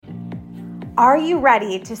Are you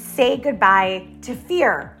ready to say goodbye to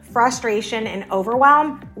fear, frustration, and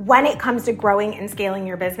overwhelm when it comes to growing and scaling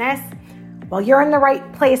your business? Well, you're in the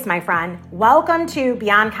right place, my friend. Welcome to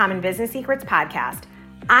Beyond Common Business Secrets podcast.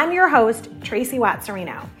 I'm your host, Tracy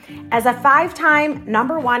Watt-Serino. As a 5-time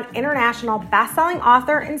 #1 international best-selling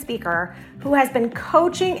author and speaker who has been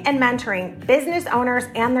coaching and mentoring business owners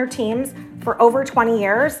and their teams for over 20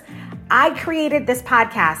 years, I created this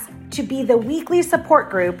podcast to be the weekly support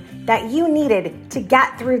group that you needed to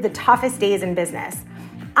get through the toughest days in business.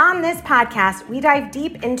 On this podcast, we dive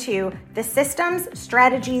deep into the systems,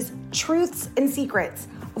 strategies, truths, and secrets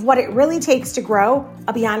of what it really takes to grow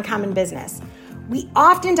a beyond common business. We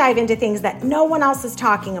often dive into things that no one else is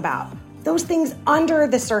talking about, those things under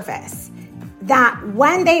the surface, that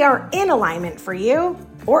when they are in alignment for you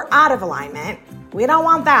or out of alignment, we don't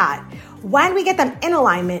want that. When we get them in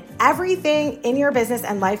alignment, everything in your business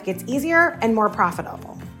and life gets easier and more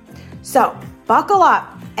profitable. So buckle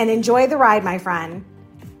up and enjoy the ride, my friend,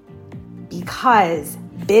 because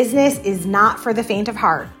business is not for the faint of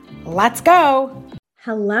heart. Let's go.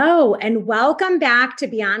 Hello, and welcome back to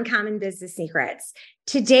Beyond Common Business Secrets.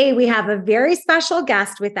 Today, we have a very special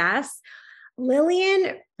guest with us,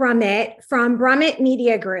 Lillian Brummet from Brummet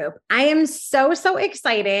Media Group. I am so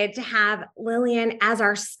excited to have Lillian as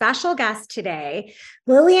our special guest today.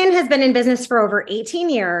 Lillian has been in business for over 18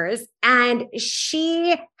 years, and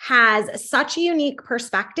she has such a unique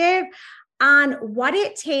perspective on what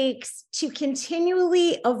it takes to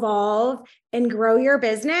continually evolve and grow your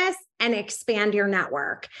business and expand your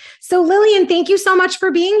network. So Lillian, thank you so much for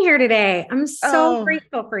being here today. I'm so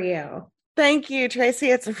grateful for you. Thank you, Tracy.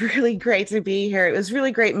 It's really great to be here. It was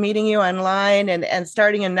really great meeting you online and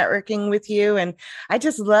starting and networking with you. And I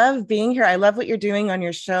just love being here. I love what you're doing on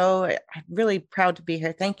your show. I'm really proud to be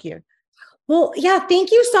here. Thank you. Well, yeah, thank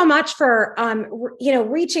you so much for,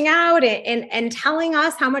 reaching out and telling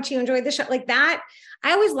us how much you enjoyed the show like that.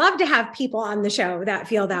 I always love to have people on the show that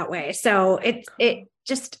feel that way. So it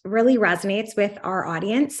just really resonates with our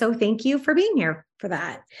audience. So thank you for being here for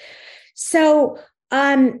that. So,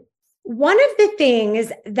 one of the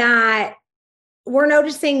things that we're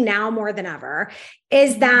noticing now more than ever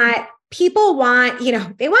is that people want,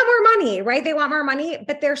 they want more money, right? They want more money,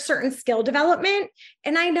 but there's certain skill development.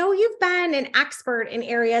 And I know you've been an expert in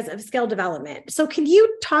areas of skill development. So can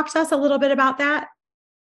you talk to us a little bit about that?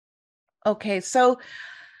 Okay. So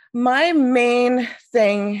my main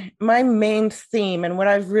theme, and what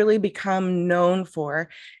I've really become known for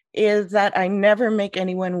is that I never make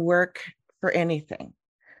anyone work for anything.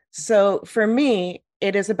 So for me,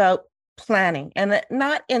 it is about planning, and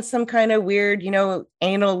not in some kind of weird,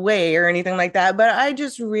 anal way or anything like that, but I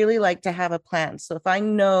just really like to have a plan. So if I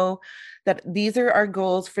know that these are our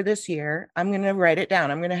goals for this year, I'm going to write it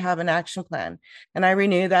down. I'm going to have an action plan, and I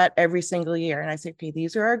renew that every single year. And I say, okay,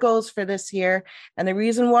 these are our goals for this year. And the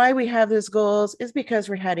reason why we have these goals is because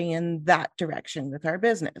we're heading in that direction with our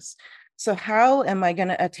business. So how am I going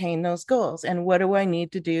to attain those goals? And what do I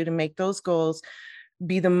need to do to make those goals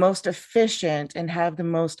be the most efficient and have the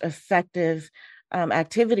most effective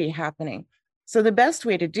activity happening? So the best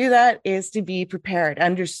way to do that is to be prepared,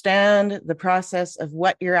 understand the process of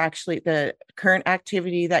what you're the current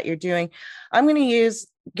activity that you're doing. I'm going to use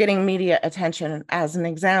getting media attention as an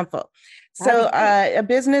example. So a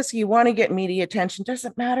business, you want to get media attention.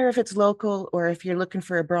 Doesn't matter if it's local or if you're looking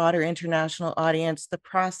for a broader international audience, the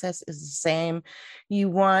process is the same. You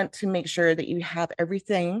want to make sure that you have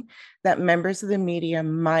everything that members of the media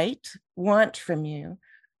might want from you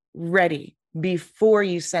ready before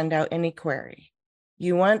you send out any query.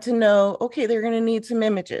 You want to know, okay, they're going to need some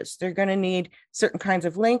images. They're going to need certain kinds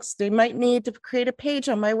of links. They might need to create a page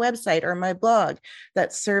on my website or my blog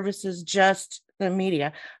that services just the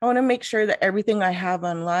media. I want to make sure that everything I have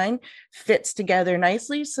online fits together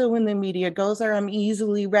nicely. So when the media goes there, I'm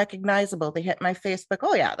easily recognizable. They hit my Facebook.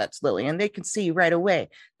 Oh yeah, that's Lillian. They can see right away.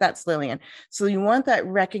 That's Lillian. So you want that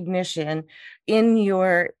recognition in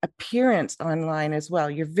your appearance online as well,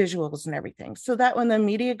 your visuals and everything. So that when the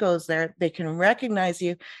media goes there, they can recognize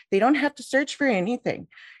you. They don't have to search for anything.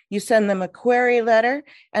 You send them a query letter,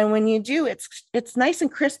 and when you do, it's nice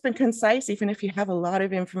and crisp and concise. Even if you have a lot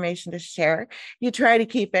of information to share, you try to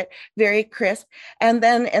keep it very crisp. And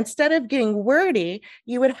then instead of getting wordy,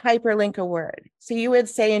 you would hyperlink a word. So you would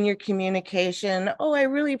say in your communication, oh, I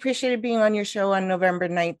really appreciated being on your show on November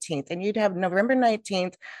 19th. And you'd have November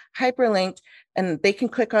 19th hyperlinked, and they can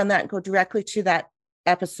click on that and go directly to that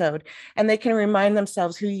episode, and they can remind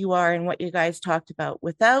themselves who you are and what you guys talked about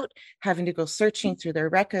without having to go searching through their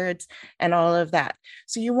records and all of that.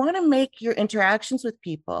 So you want to make your interactions with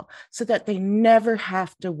people so that they never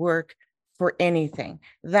have to work for anything.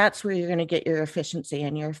 That's where you're going to get your efficiency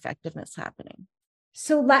and your effectiveness happening.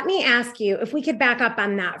 So let me ask you, if we could back up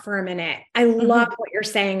on that for a minute. I love what you're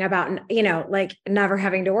saying about, like never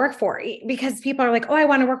having to work for it, because people are like, oh, I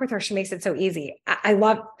want to work with her. She makes it so easy. I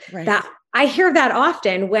love that. I hear that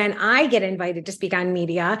often when I get invited to speak on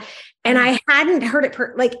media, and I hadn't heard it.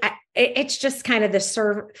 It's just kind of the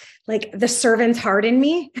servant's heart in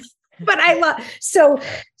me, but I love, so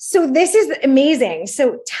this is amazing.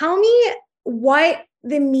 So tell me what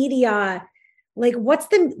the media, what's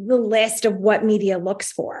the list of what media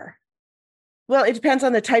looks for? Well, it depends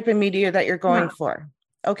on the type of media that you're going for.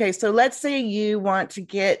 Okay, so let's say you want to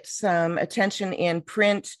get some attention in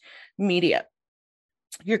print media.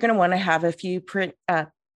 You're going to want to have a few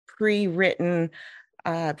pre-written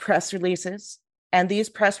press releases. And these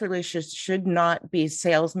press releases should not be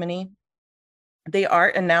salesman-y. They are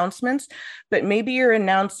announcements, but maybe you're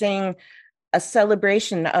announcing a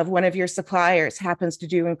celebration of one of your suppliers happens to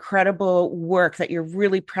do incredible work that you're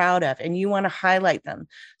really proud of, and you want to highlight them.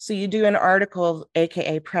 So you do an article,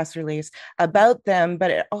 AKA press release, about them, but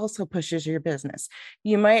it also pushes your business.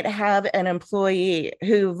 You might have an employee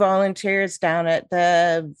who volunteers down at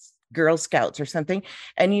the Girl Scouts or something,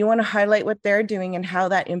 and you want to highlight what they're doing and how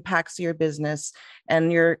that impacts your business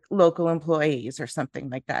and your local employees or something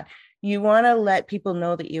like that. You want to let people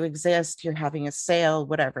know that you exist, you're having a sale,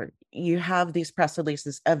 whatever. You have these press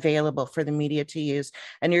releases available for the media to use,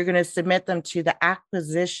 and you're going to submit them to the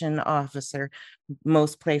acquisition officer.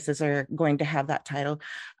 Most places are going to have that title.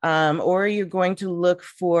 Or you're going to look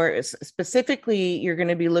for, specifically, you're going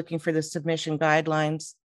to be looking for the submission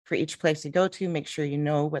guidelines for each place you go to. Make sure you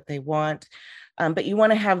know what they want. But you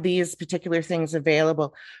want to have these particular things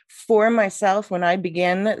available. For myself, when I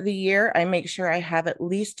begin the year, I make sure I have at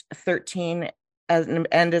least 13 and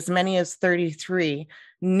as many as 33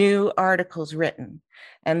 new articles written.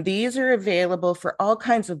 And these are available for all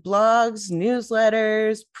kinds of blogs,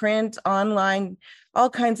 newsletters, print, online, all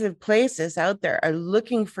kinds of places out there are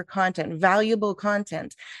looking for content, valuable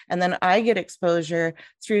content. And then I get exposure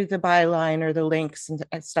through the byline or the links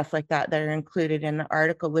and stuff like that that are included in the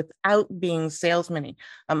article without being salesman-y.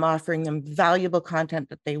 I'm offering them valuable content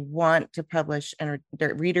that they want to publish and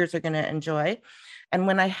their readers are going to enjoy. And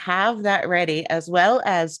when I have that ready, as well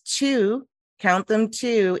as two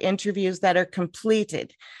interviews that are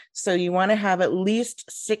completed. So you want to have at least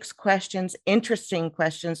 6 questions, interesting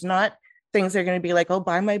questions, not things that are going to be like, oh,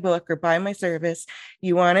 buy my book or buy my service.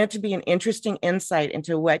 You want it to be an interesting insight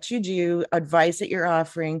into what you do, advice that you're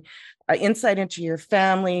offering, insight into your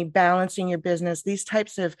family, balancing your business, these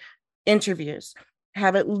types of interviews.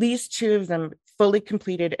 Have at least 2 of them fully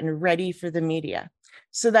completed and ready for the media.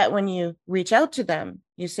 So that when you reach out to them,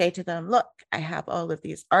 you say to them, look, I have all of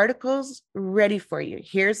these articles ready for you.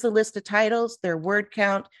 Here's the list of titles, their word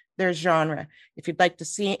count, their genre. If you'd like to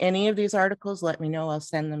see any of these articles, let me know. I'll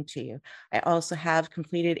send them to you. I also have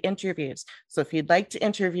completed interviews. So if you'd like to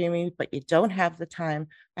interview me, but you don't have the time,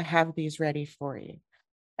 I have these ready for you.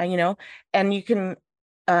 And you can,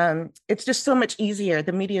 it's just so much easier.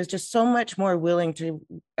 The media is just so much more willing to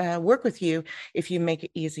work with you if you make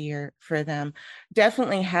it easier for them.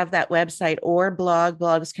 Definitely have that website or blog.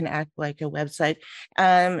 Blogs can act like a website,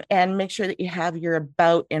 and make sure that you have your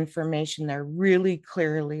about information there really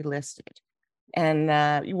clearly listed. And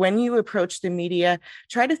when you approach the media,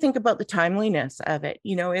 try to think about the timeliness of it.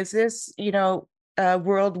 Is this,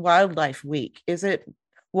 World Wildlife Week? Is it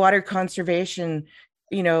water conservation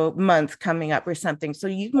month coming up or something? So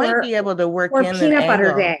you might be able to work in peanut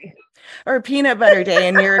butter day, or peanut butter day,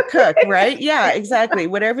 and you're a cook, right? Yeah, exactly.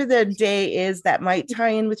 Whatever the day is that might tie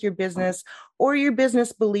in with your business or your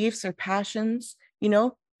business beliefs or passions,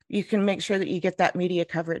 you can make sure that you get that media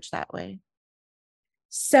coverage that way.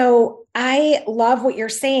 So I love what you're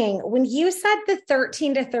saying. When you said the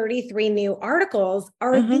 13 to 33 new articles,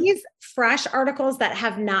 are these fresh articles that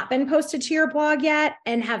have not been posted to your blog yet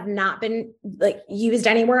and have not been used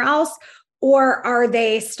anywhere else? Or are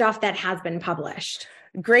they stuff that has been published?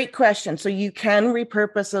 Great question. So you can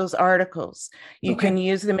repurpose those articles. You can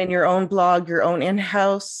use them in your own blog, your own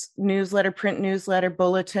in-house newsletter, print newsletter,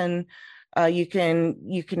 bulletin. You can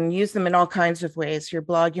use them in all kinds of ways. Your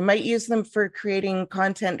blog, you might use them for creating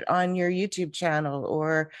content on your YouTube channel,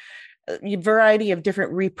 or a variety of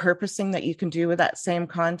different repurposing that you can do with that same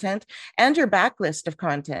content, and your backlist of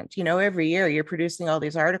content. Every year you're producing all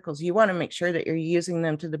these articles. You want to make sure that you're using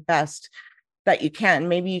them to the best that you can.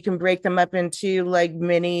 Maybe you can break them up into like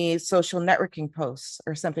mini social networking posts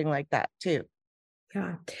or something like that too.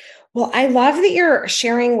 Yeah. Well, I love that you're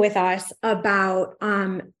sharing with us about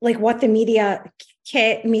what the media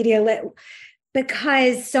kit,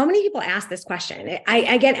 because so many people ask this question.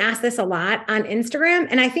 I get asked this a lot on Instagram,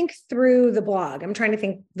 and I think through the blog. I'm trying to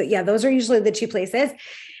think that, yeah, those are usually the two places.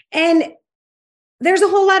 And there's a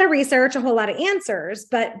whole lot of research, a whole lot of answers,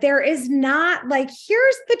 but there is not like,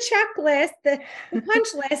 here's the checklist, the punch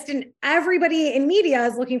list, and everybody in media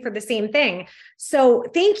is looking for the same thing. So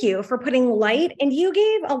thank you for putting light, and you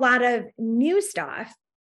gave a lot of new stuff.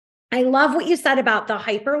 I love what you said about the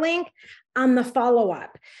hyperlink on the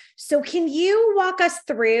follow-up. So can you walk us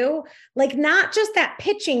through, like, not just that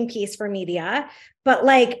pitching piece for media, but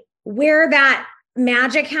like where that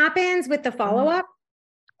magic happens with the follow-up?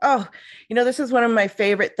 Oh, this is one of my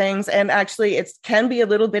favorite things. And actually, it can be a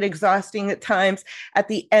little bit exhausting at times at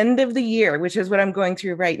the end of the year, which is what I'm going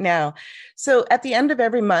through right now. So at the end of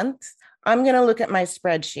every month, I'm going to look at my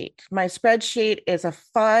spreadsheet. My spreadsheet is a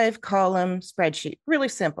 5-column spreadsheet, really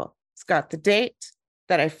simple. It's got the date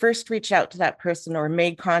that I first reached out to that person or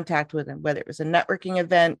made contact with them, whether it was a networking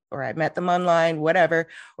event or I met them online, whatever,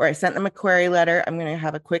 or I sent them a query letter. I'm going to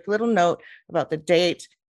have a quick little note about the date,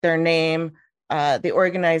 their name, the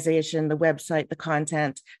organization, the website, the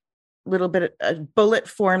content, little bit of bullet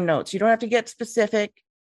form notes. You don't have to get specific,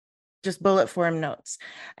 just bullet form notes.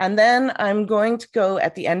 And then I'm going to go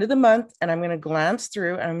at the end of the month and I'm going to glance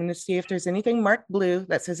through and I'm going to see if there's anything marked blue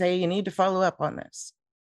that says, hey, you need to follow up on this.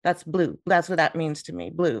 That's blue. That's what that means to me.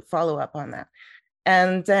 Blue, follow up on that.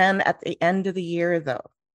 And then at the end of the year, though,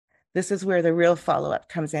 this is where the real follow-up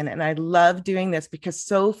comes in. And I love doing this because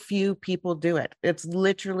so few people do it. It's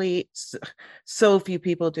literally so few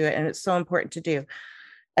people do it. And it's so important to do.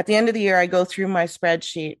 At the end of the year, I go through my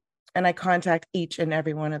spreadsheet and I contact each and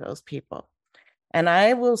every one of those people. And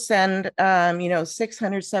I will send,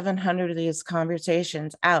 600, 700 of these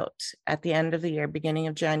conversations out at the end of the year, beginning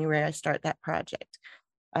of January, I start that project.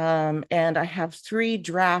 And I have 3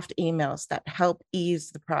 draft emails that help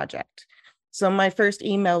ease the project. So my first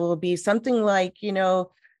email will be something like,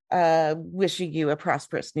 wishing you a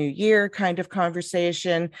prosperous new year kind of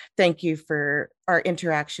conversation. Thank you for our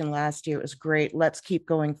interaction last year. It was great. Let's keep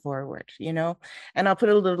going forward, and I'll put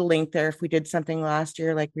a little link there. If we did something last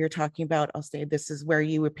year, like we were talking about, I'll say, this is where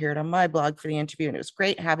you appeared on my blog for the interview. And it was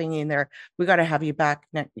great having you in there. We got to have you back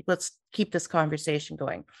next. Let's keep this conversation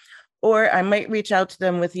going. Or I might reach out to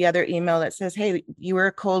them with the other email that says, hey, you were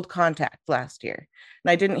a cold contact last year and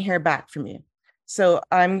I didn't hear back from you. So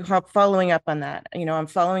I'm following up on that. I'm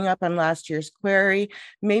following up on last year's query.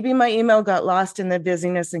 Maybe my email got lost in the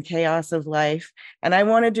busyness and chaos of life. And I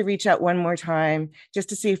wanted to reach out one more time just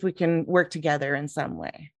to see if we can work together in some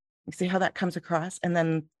way. You see how that comes across? And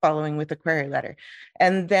then following with the query letter.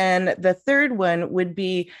 And then the third one would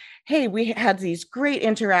be, hey, we had these great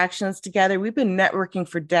interactions together. We've been networking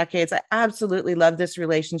for decades. I absolutely love this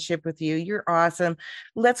relationship with you. You're awesome.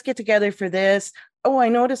 Let's get together for this. Oh, I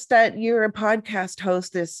noticed that you're a podcast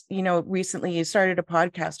host recently you started a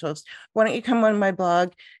podcast host. Why don't you come on my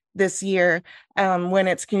blog this year when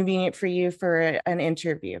it's convenient for you for an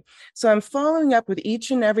interview? So I'm following up with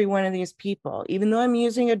each and every one of these people. Even though I'm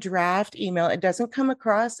using a draft email, it doesn't come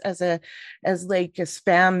across as like a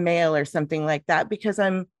spam mail or something like that because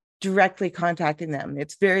I'm directly contacting them.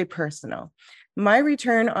 It's very personal. My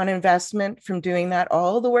return on investment from doing that,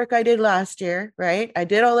 all the work I did last year, right? I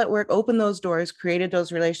did all that work, opened those doors, created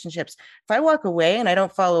those relationships. If I walk away and I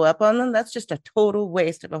don't follow up on them, that's just a total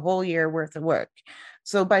waste of a whole year worth of work.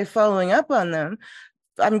 So by following up on them,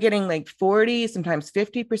 I'm getting like 40, sometimes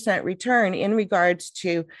 50% return in regards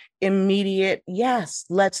to immediate, yes,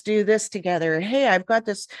 let's do this together. Hey, I've got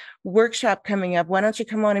this workshop coming up. Why don't you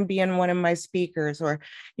come on and be in one of my speakers? Or,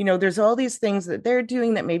 there's all these things that they're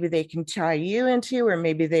doing that maybe they can tie you into, or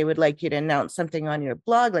maybe they would like you to announce something on your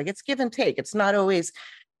blog. Like, it's give and take. It's not always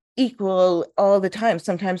equal all the time.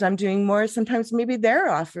 Sometimes I'm doing more, sometimes maybe they're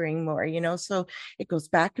offering more, so it goes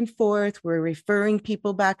back and forth. We're referring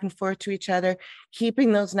people back and forth to each other,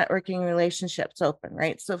 keeping those networking relationships open,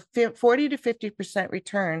 right? So 40 to 50%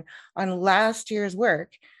 return on last year's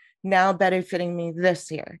work, now benefiting me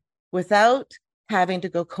this year without having to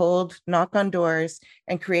go cold, knock on doors,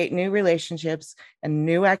 and create new relationships and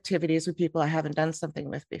new activities with people I haven't done something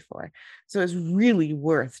with before. So it's really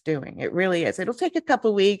worth doing. It really is. It'll take a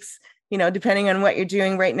couple weeks, depending on what you're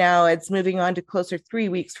doing right now. It's moving on to closer 3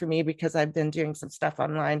 weeks for me because I've been doing some stuff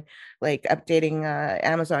online, like updating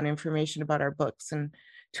Amazon information about our books and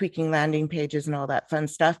tweaking landing pages and all that fun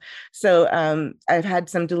stuff. So I've had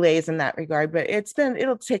some delays in that regard, but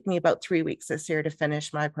it'll take me about 3 weeks this year to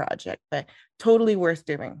finish my project, but totally worth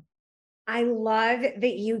doing. I love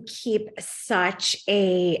that you keep such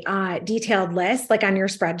a detailed list, like on your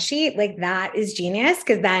spreadsheet. Like that is genius,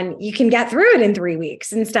 because then you can get through it in 3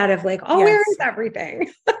 weeks instead of like, oh, where Yes. is everything?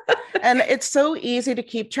 And it's so easy to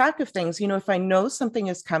keep track of things. If I know something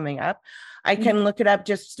is coming up, I can look it up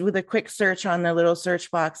just with a quick search on the little search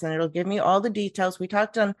box, and it'll give me all the details. We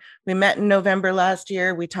met in November last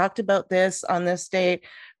year. We talked about this on this date.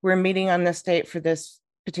 We're meeting on this date for this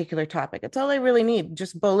particular topic. It's all I really need.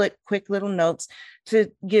 Just quick little notes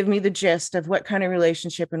to give me the gist of what kind of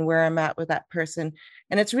relationship and where I'm at with that person.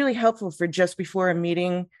 And it's really helpful for just before a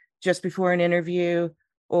meeting, just before an interview,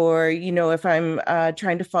 or, if I'm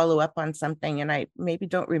trying to follow up on something and I maybe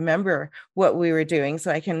don't remember what we were doing. So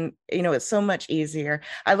I can, it's so much easier.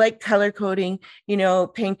 I like color coding.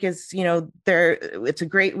 Pink is, it's a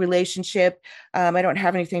great relationship. I don't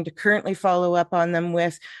have anything to currently follow up on them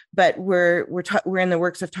with, but we're in the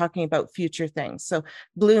works of talking about future things. So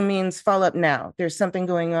blue means follow up now. There's something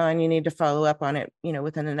going on. You need to follow up on it,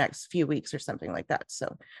 within the next few weeks or something like that.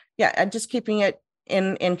 So yeah, I'm just keeping it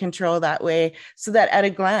in control that way, so that at a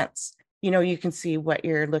glance, you can see what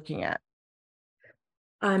you're looking at.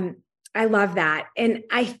 I love that. And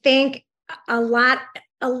I think a lot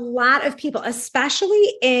of people,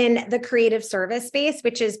 especially in the creative service space,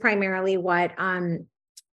 which is primarily what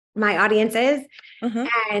my audience is,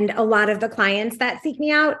 and a lot of the clients that seek me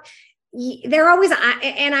out, they're always,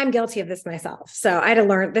 and I'm guilty of this myself. So I had to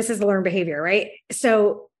learn, this is a learned behavior, right?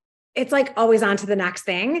 So it's like always on to the next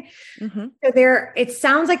thing. So it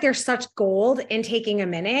sounds like there's such gold in taking a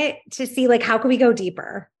minute to see, like, how can we go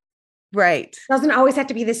deeper? Right. It doesn't always have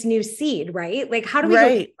to be this new seed, right? Like, how do we go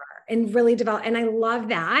deeper and really develop? And I love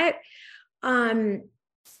that.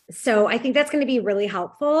 So I think that's going to be really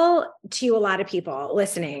helpful to a lot of people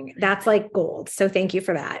listening. That's like gold. So thank you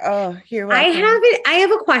for that. Oh, you're welcome. I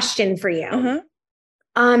have a question for you.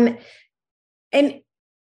 And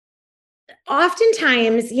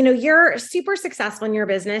oftentimes, you're super successful in your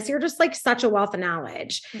business. You're just like such a wealth of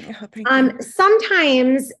knowledge.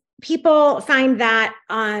 Sometimes people find that,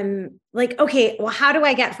 like, okay, well, how do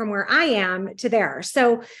I get from where I am to there?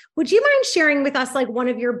 So would you mind sharing with us, like, one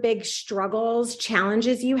of your big struggles,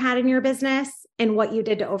 challenges you had in your business and what you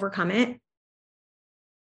did to overcome it?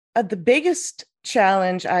 The biggest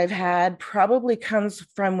challenge I've had probably comes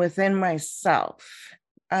from within myself.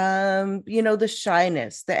 The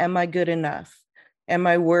shyness, the am I good enough? Am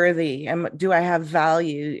I worthy? Do I have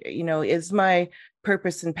value? Is my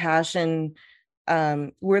purpose and passion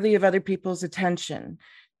worthy of other people's attention?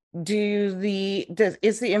 Is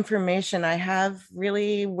the information I have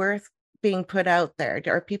really worth being put out there?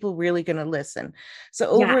 Are people really going to listen? So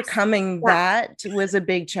overcoming that was a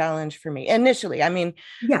big challenge for me initially. I mean,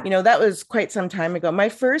 that was quite some time ago. My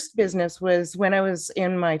first business was when I was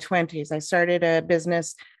in my 20s. I started a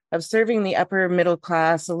business of serving the upper middle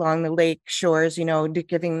class along the lake shores,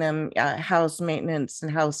 giving them house maintenance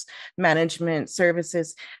and house management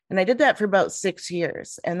services. And I did that for about 6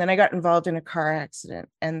 years. And then I got involved in a car accident.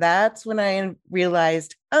 And that's when I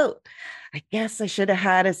realized, oh, I guess I should have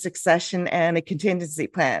had a succession and a contingency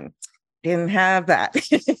plan. Didn't have that.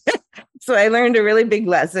 So I learned a really big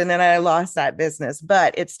lesson and I lost that business.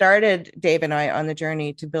 But it started Dave and I on the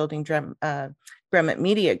journey to building Brummet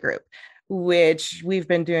Media Group, which we've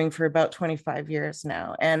been doing for about 25 years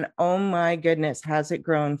now. And oh my goodness, has it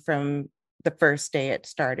grown from the first day it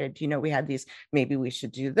started. We had these, maybe we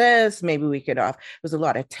should do this, maybe we could it was a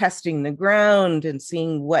lot of testing the ground and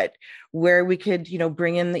seeing where we could,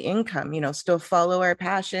 bring in the income, still follow our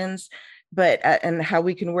passions, but, and how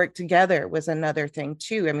we can work together was another thing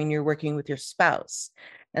too. I mean, you're working with your spouse.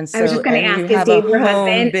 And so, I was just going to ask, is Dave your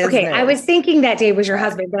husband? Business. Okay. I was thinking that Dave was your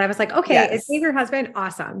husband, but I was like, okay, is Dave your husband?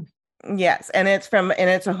 Awesome. Yes. And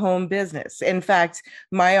it's a home business. In fact,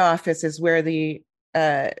 my office is where the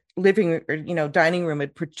living or dining room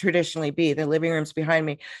would traditionally be. The living room's behind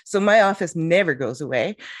me, so my office never goes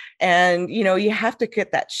away. And you have to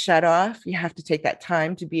get that shut off. You have to take that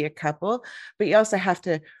time to be a couple, but you also have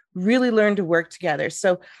to really learn to work together.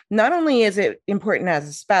 So not only is it important as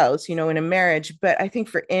a spouse, in a marriage, but I think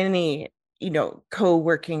for any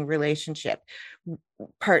co-working relationship,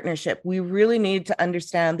 partnership, we really need to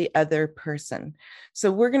understand the other person.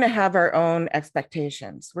 So we're going to have our own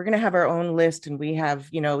expectations. We're going to have our own list, and we have,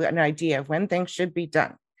 an idea of when things should be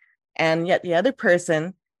done. And yet the other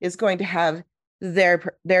person is going to have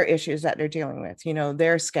their issues that they're dealing with,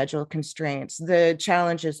 their schedule constraints, the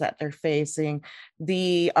challenges that they're facing,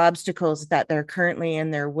 the obstacles that they're currently in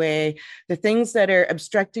their way, the things that are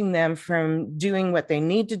obstructing them from doing what they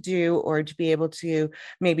need to do, or to be able to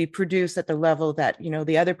maybe produce at the level that,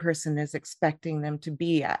 the other person is expecting them to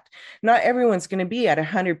be at. Not everyone's going to be at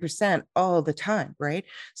 100% all the time, right?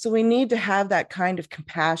 So we need to have that kind of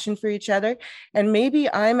compassion for each other. And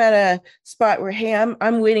maybe I'm at a spot where, hey,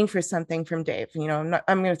 I'm waiting for something from Dave. I'm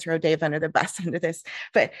going to throw Dave under the bus into this,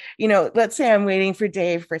 but, let's say I'm waiting for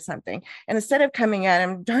Dave for something. And instead of coming at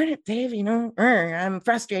him, darn it, Dave, I'm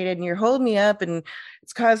frustrated and you're holding me up and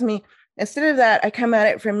it's caused me. Instead of that, I come at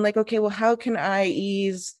it from like, okay, well, how can I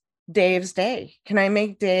ease Dave's day? Can I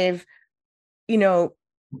make Dave,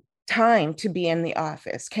 time to be in the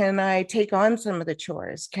office? Can I take on some of the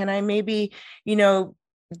chores? Can I maybe, do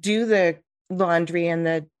the laundry and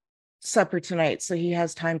the supper tonight so he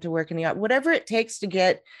has time to work in the office? Whatever it takes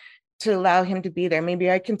to allow him to be there. Maybe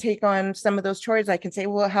I can take on some of those chores. I can say,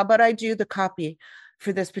 well, how about I do the copy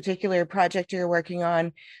for this particular project you're working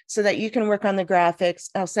on so that you can work on the graphics.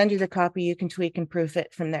 I'll send you the copy. You can tweak and proof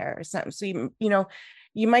it from there or something. So,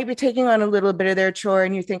 you might be taking on a little bit of their chore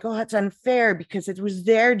and you think, oh, that's unfair because it was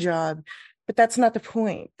their job. But that's not the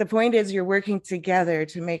point. The point is you're working together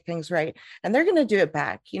to make things right. And they're going to do it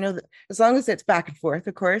back, as long as it's back and forth,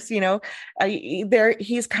 of course, he comes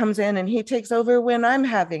in and he takes over when I'm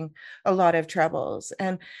having a lot of troubles.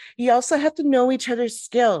 And you also have to know each other's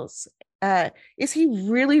skills. Is he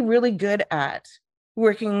really, really good at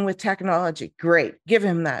working with technology? Great. Give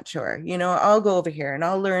him that chore. I'll go over here and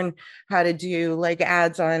I'll learn how to do like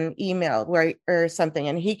ads on email or something.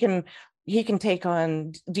 And he can take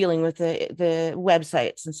on dealing with the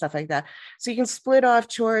websites and stuff like that. So you can split off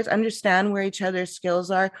chores, understand where each other's skills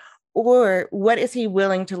are, or what is he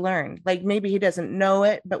willing to learn? Like maybe he doesn't know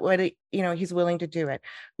it, but he's willing to do it.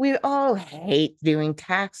 We all hate doing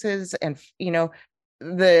taxes and,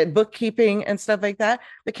 the bookkeeping and stuff like that.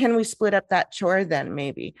 But can we split up that chore then?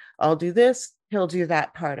 Maybe I'll do this, he'll do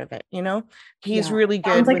that part of it. He's really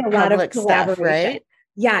good with public stuff, right?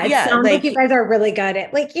 Yeah, it sounds like you guys are really good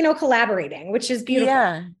at collaborating, which is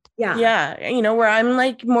beautiful. Yeah. Where I'm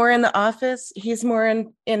like more in the office, he's more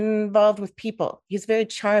involved with people. He's very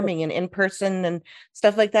charming and in person and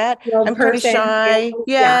stuff like that. I'm pretty shy.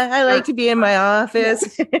 Yeah, I like to be in my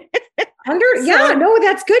office. No,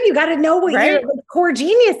 that's good. You got to know what your core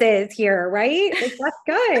genius is here, right? That's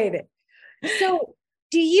good. So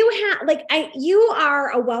do you have you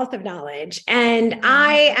are a wealth of knowledge, and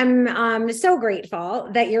I am so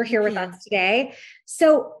grateful that you're here with us today.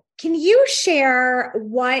 So can you share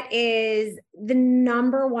what is the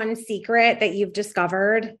number one secret that you've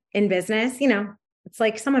discovered in business? It's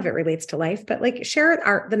like some of it relates to life, but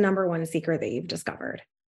share the number one secret that you've discovered.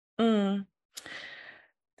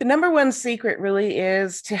 The number one secret really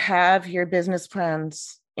is to have your business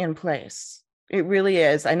plans in place. It really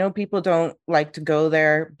is. I know people don't like to go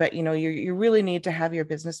there, but you really need to have your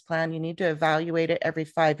business plan. You need to evaluate it every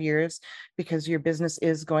 5 years because your business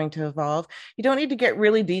is going to evolve. You don't need to get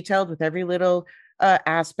really detailed with every little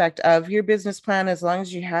aspect of your business plan, as long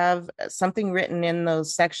as you have something written in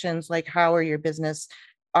those sections, like how are your business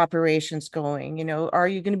operations going? Are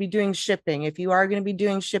you going to be doing shipping? If you are going to be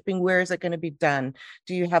doing shipping, where is it going to be done?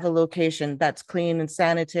 Do you have a location that's clean and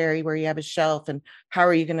sanitary where you have a shelf? And how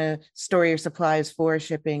are you going to store your supplies for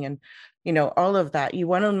shipping? And all of that. You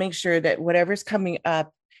want to make sure that whatever's coming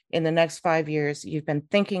up in the next 5 years, you've been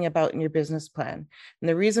thinking about in your business plan. And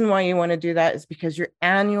the reason why you want to do that is because your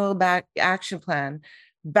annual action plan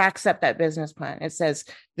backs up that business plan. It says,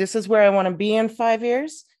 this is where I want to be in 5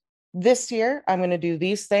 years. This year, I'm going to do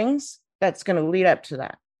these things. That's going to lead up to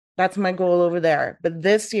that. That's my goal over there. But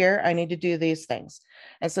this year, I need to do these things.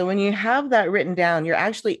 And so when you have that written down, you're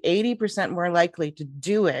actually 80% more likely to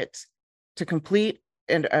do it, to complete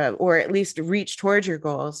and or at least reach towards your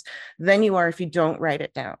goals than you are if you don't write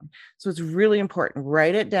it down. So it's really important.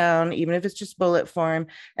 Write it down, even if it's just bullet form,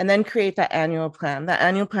 and then create that annual plan. That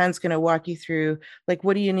annual plan is going to walk you through,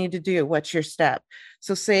 what do you need to do? What's your step?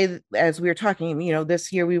 So say, as we were talking,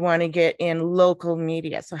 this year we want to get in local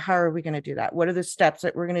media. So how are we going to do that? What are the steps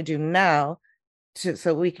that we're going to do now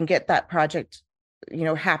so we can get that project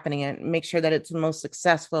happening and make sure that it's the most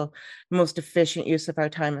successful, most efficient use of our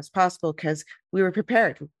time as possible, because we were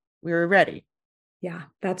prepared. We were ready. Yeah,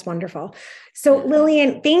 that's wonderful. So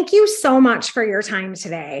Lillian, thank you so much for your time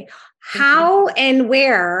today. How and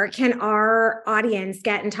where can our audience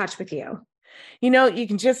get in touch with you? You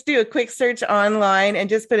can just do a quick search online and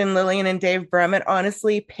just put in Lillian and Dave Brummet.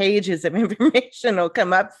 Honestly, pages of information will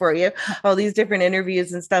come up for you, all these different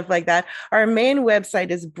interviews and stuff like that. Our main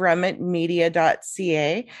website is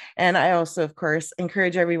brummetmedia.ca. And I also, of course,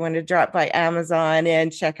 encourage everyone to drop by Amazon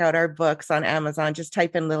and check out our books on Amazon. Just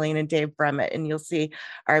type in Lillian and Dave Brummet and you'll see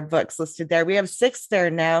our books listed there. We have 6 there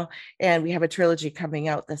now, and we have a trilogy coming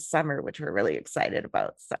out this summer, which we're really excited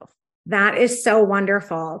about. So that is so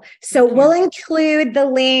wonderful. So we'll include the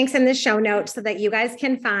links in the show notes so that you guys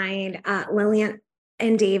can find Lillian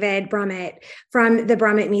and David Brummet from the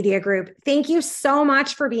Brummet Media Group. Thank you so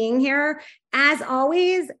much for being here. As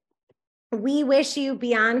always, we wish you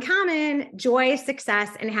beyond common joy, success,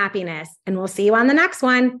 and happiness. And we'll see you on the next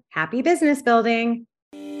one. Happy business building.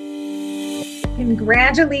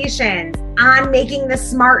 Congratulations on making the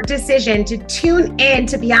smart decision to tune in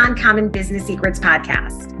to Beyond Common Business Secrets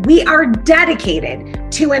podcast. We are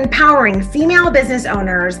dedicated to empowering female business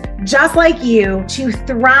owners just like you to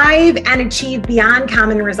thrive and achieve beyond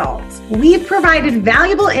common results. We've provided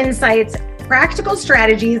valuable insights, practical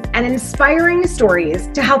strategies, and inspiring stories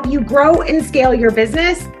to help you grow and scale your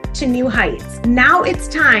business to new heights. Now it's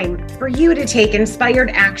time for you to take inspired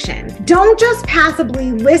action. Don't just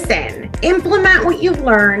passively listen. Implement what you've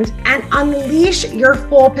learned and unleash your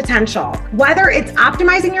full potential. Whether it's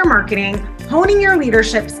optimizing your marketing, honing your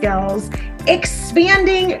leadership skills,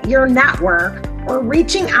 expanding your network, or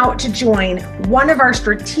reaching out to join one of our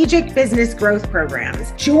strategic business growth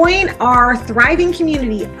programs. Join our thriving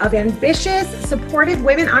community of ambitious, supportive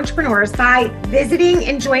women entrepreneurs by visiting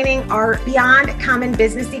and joining our Beyond Common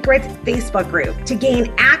Business Secrets Facebook group to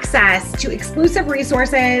gain access to exclusive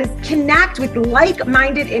resources, connect with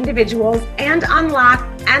like-minded individuals, and unlock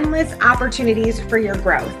endless opportunities for your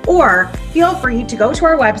growth. Or feel free to go to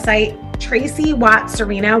our website,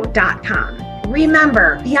 TracyWattSerino.com.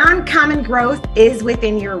 Remember, beyond common growth is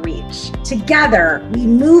within your reach. Together, we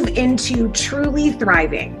move into truly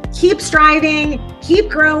thriving. Keep striving, keep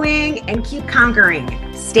growing, and keep conquering.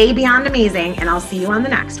 Stay beyond amazing, and I'll see you on the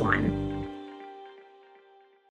next one.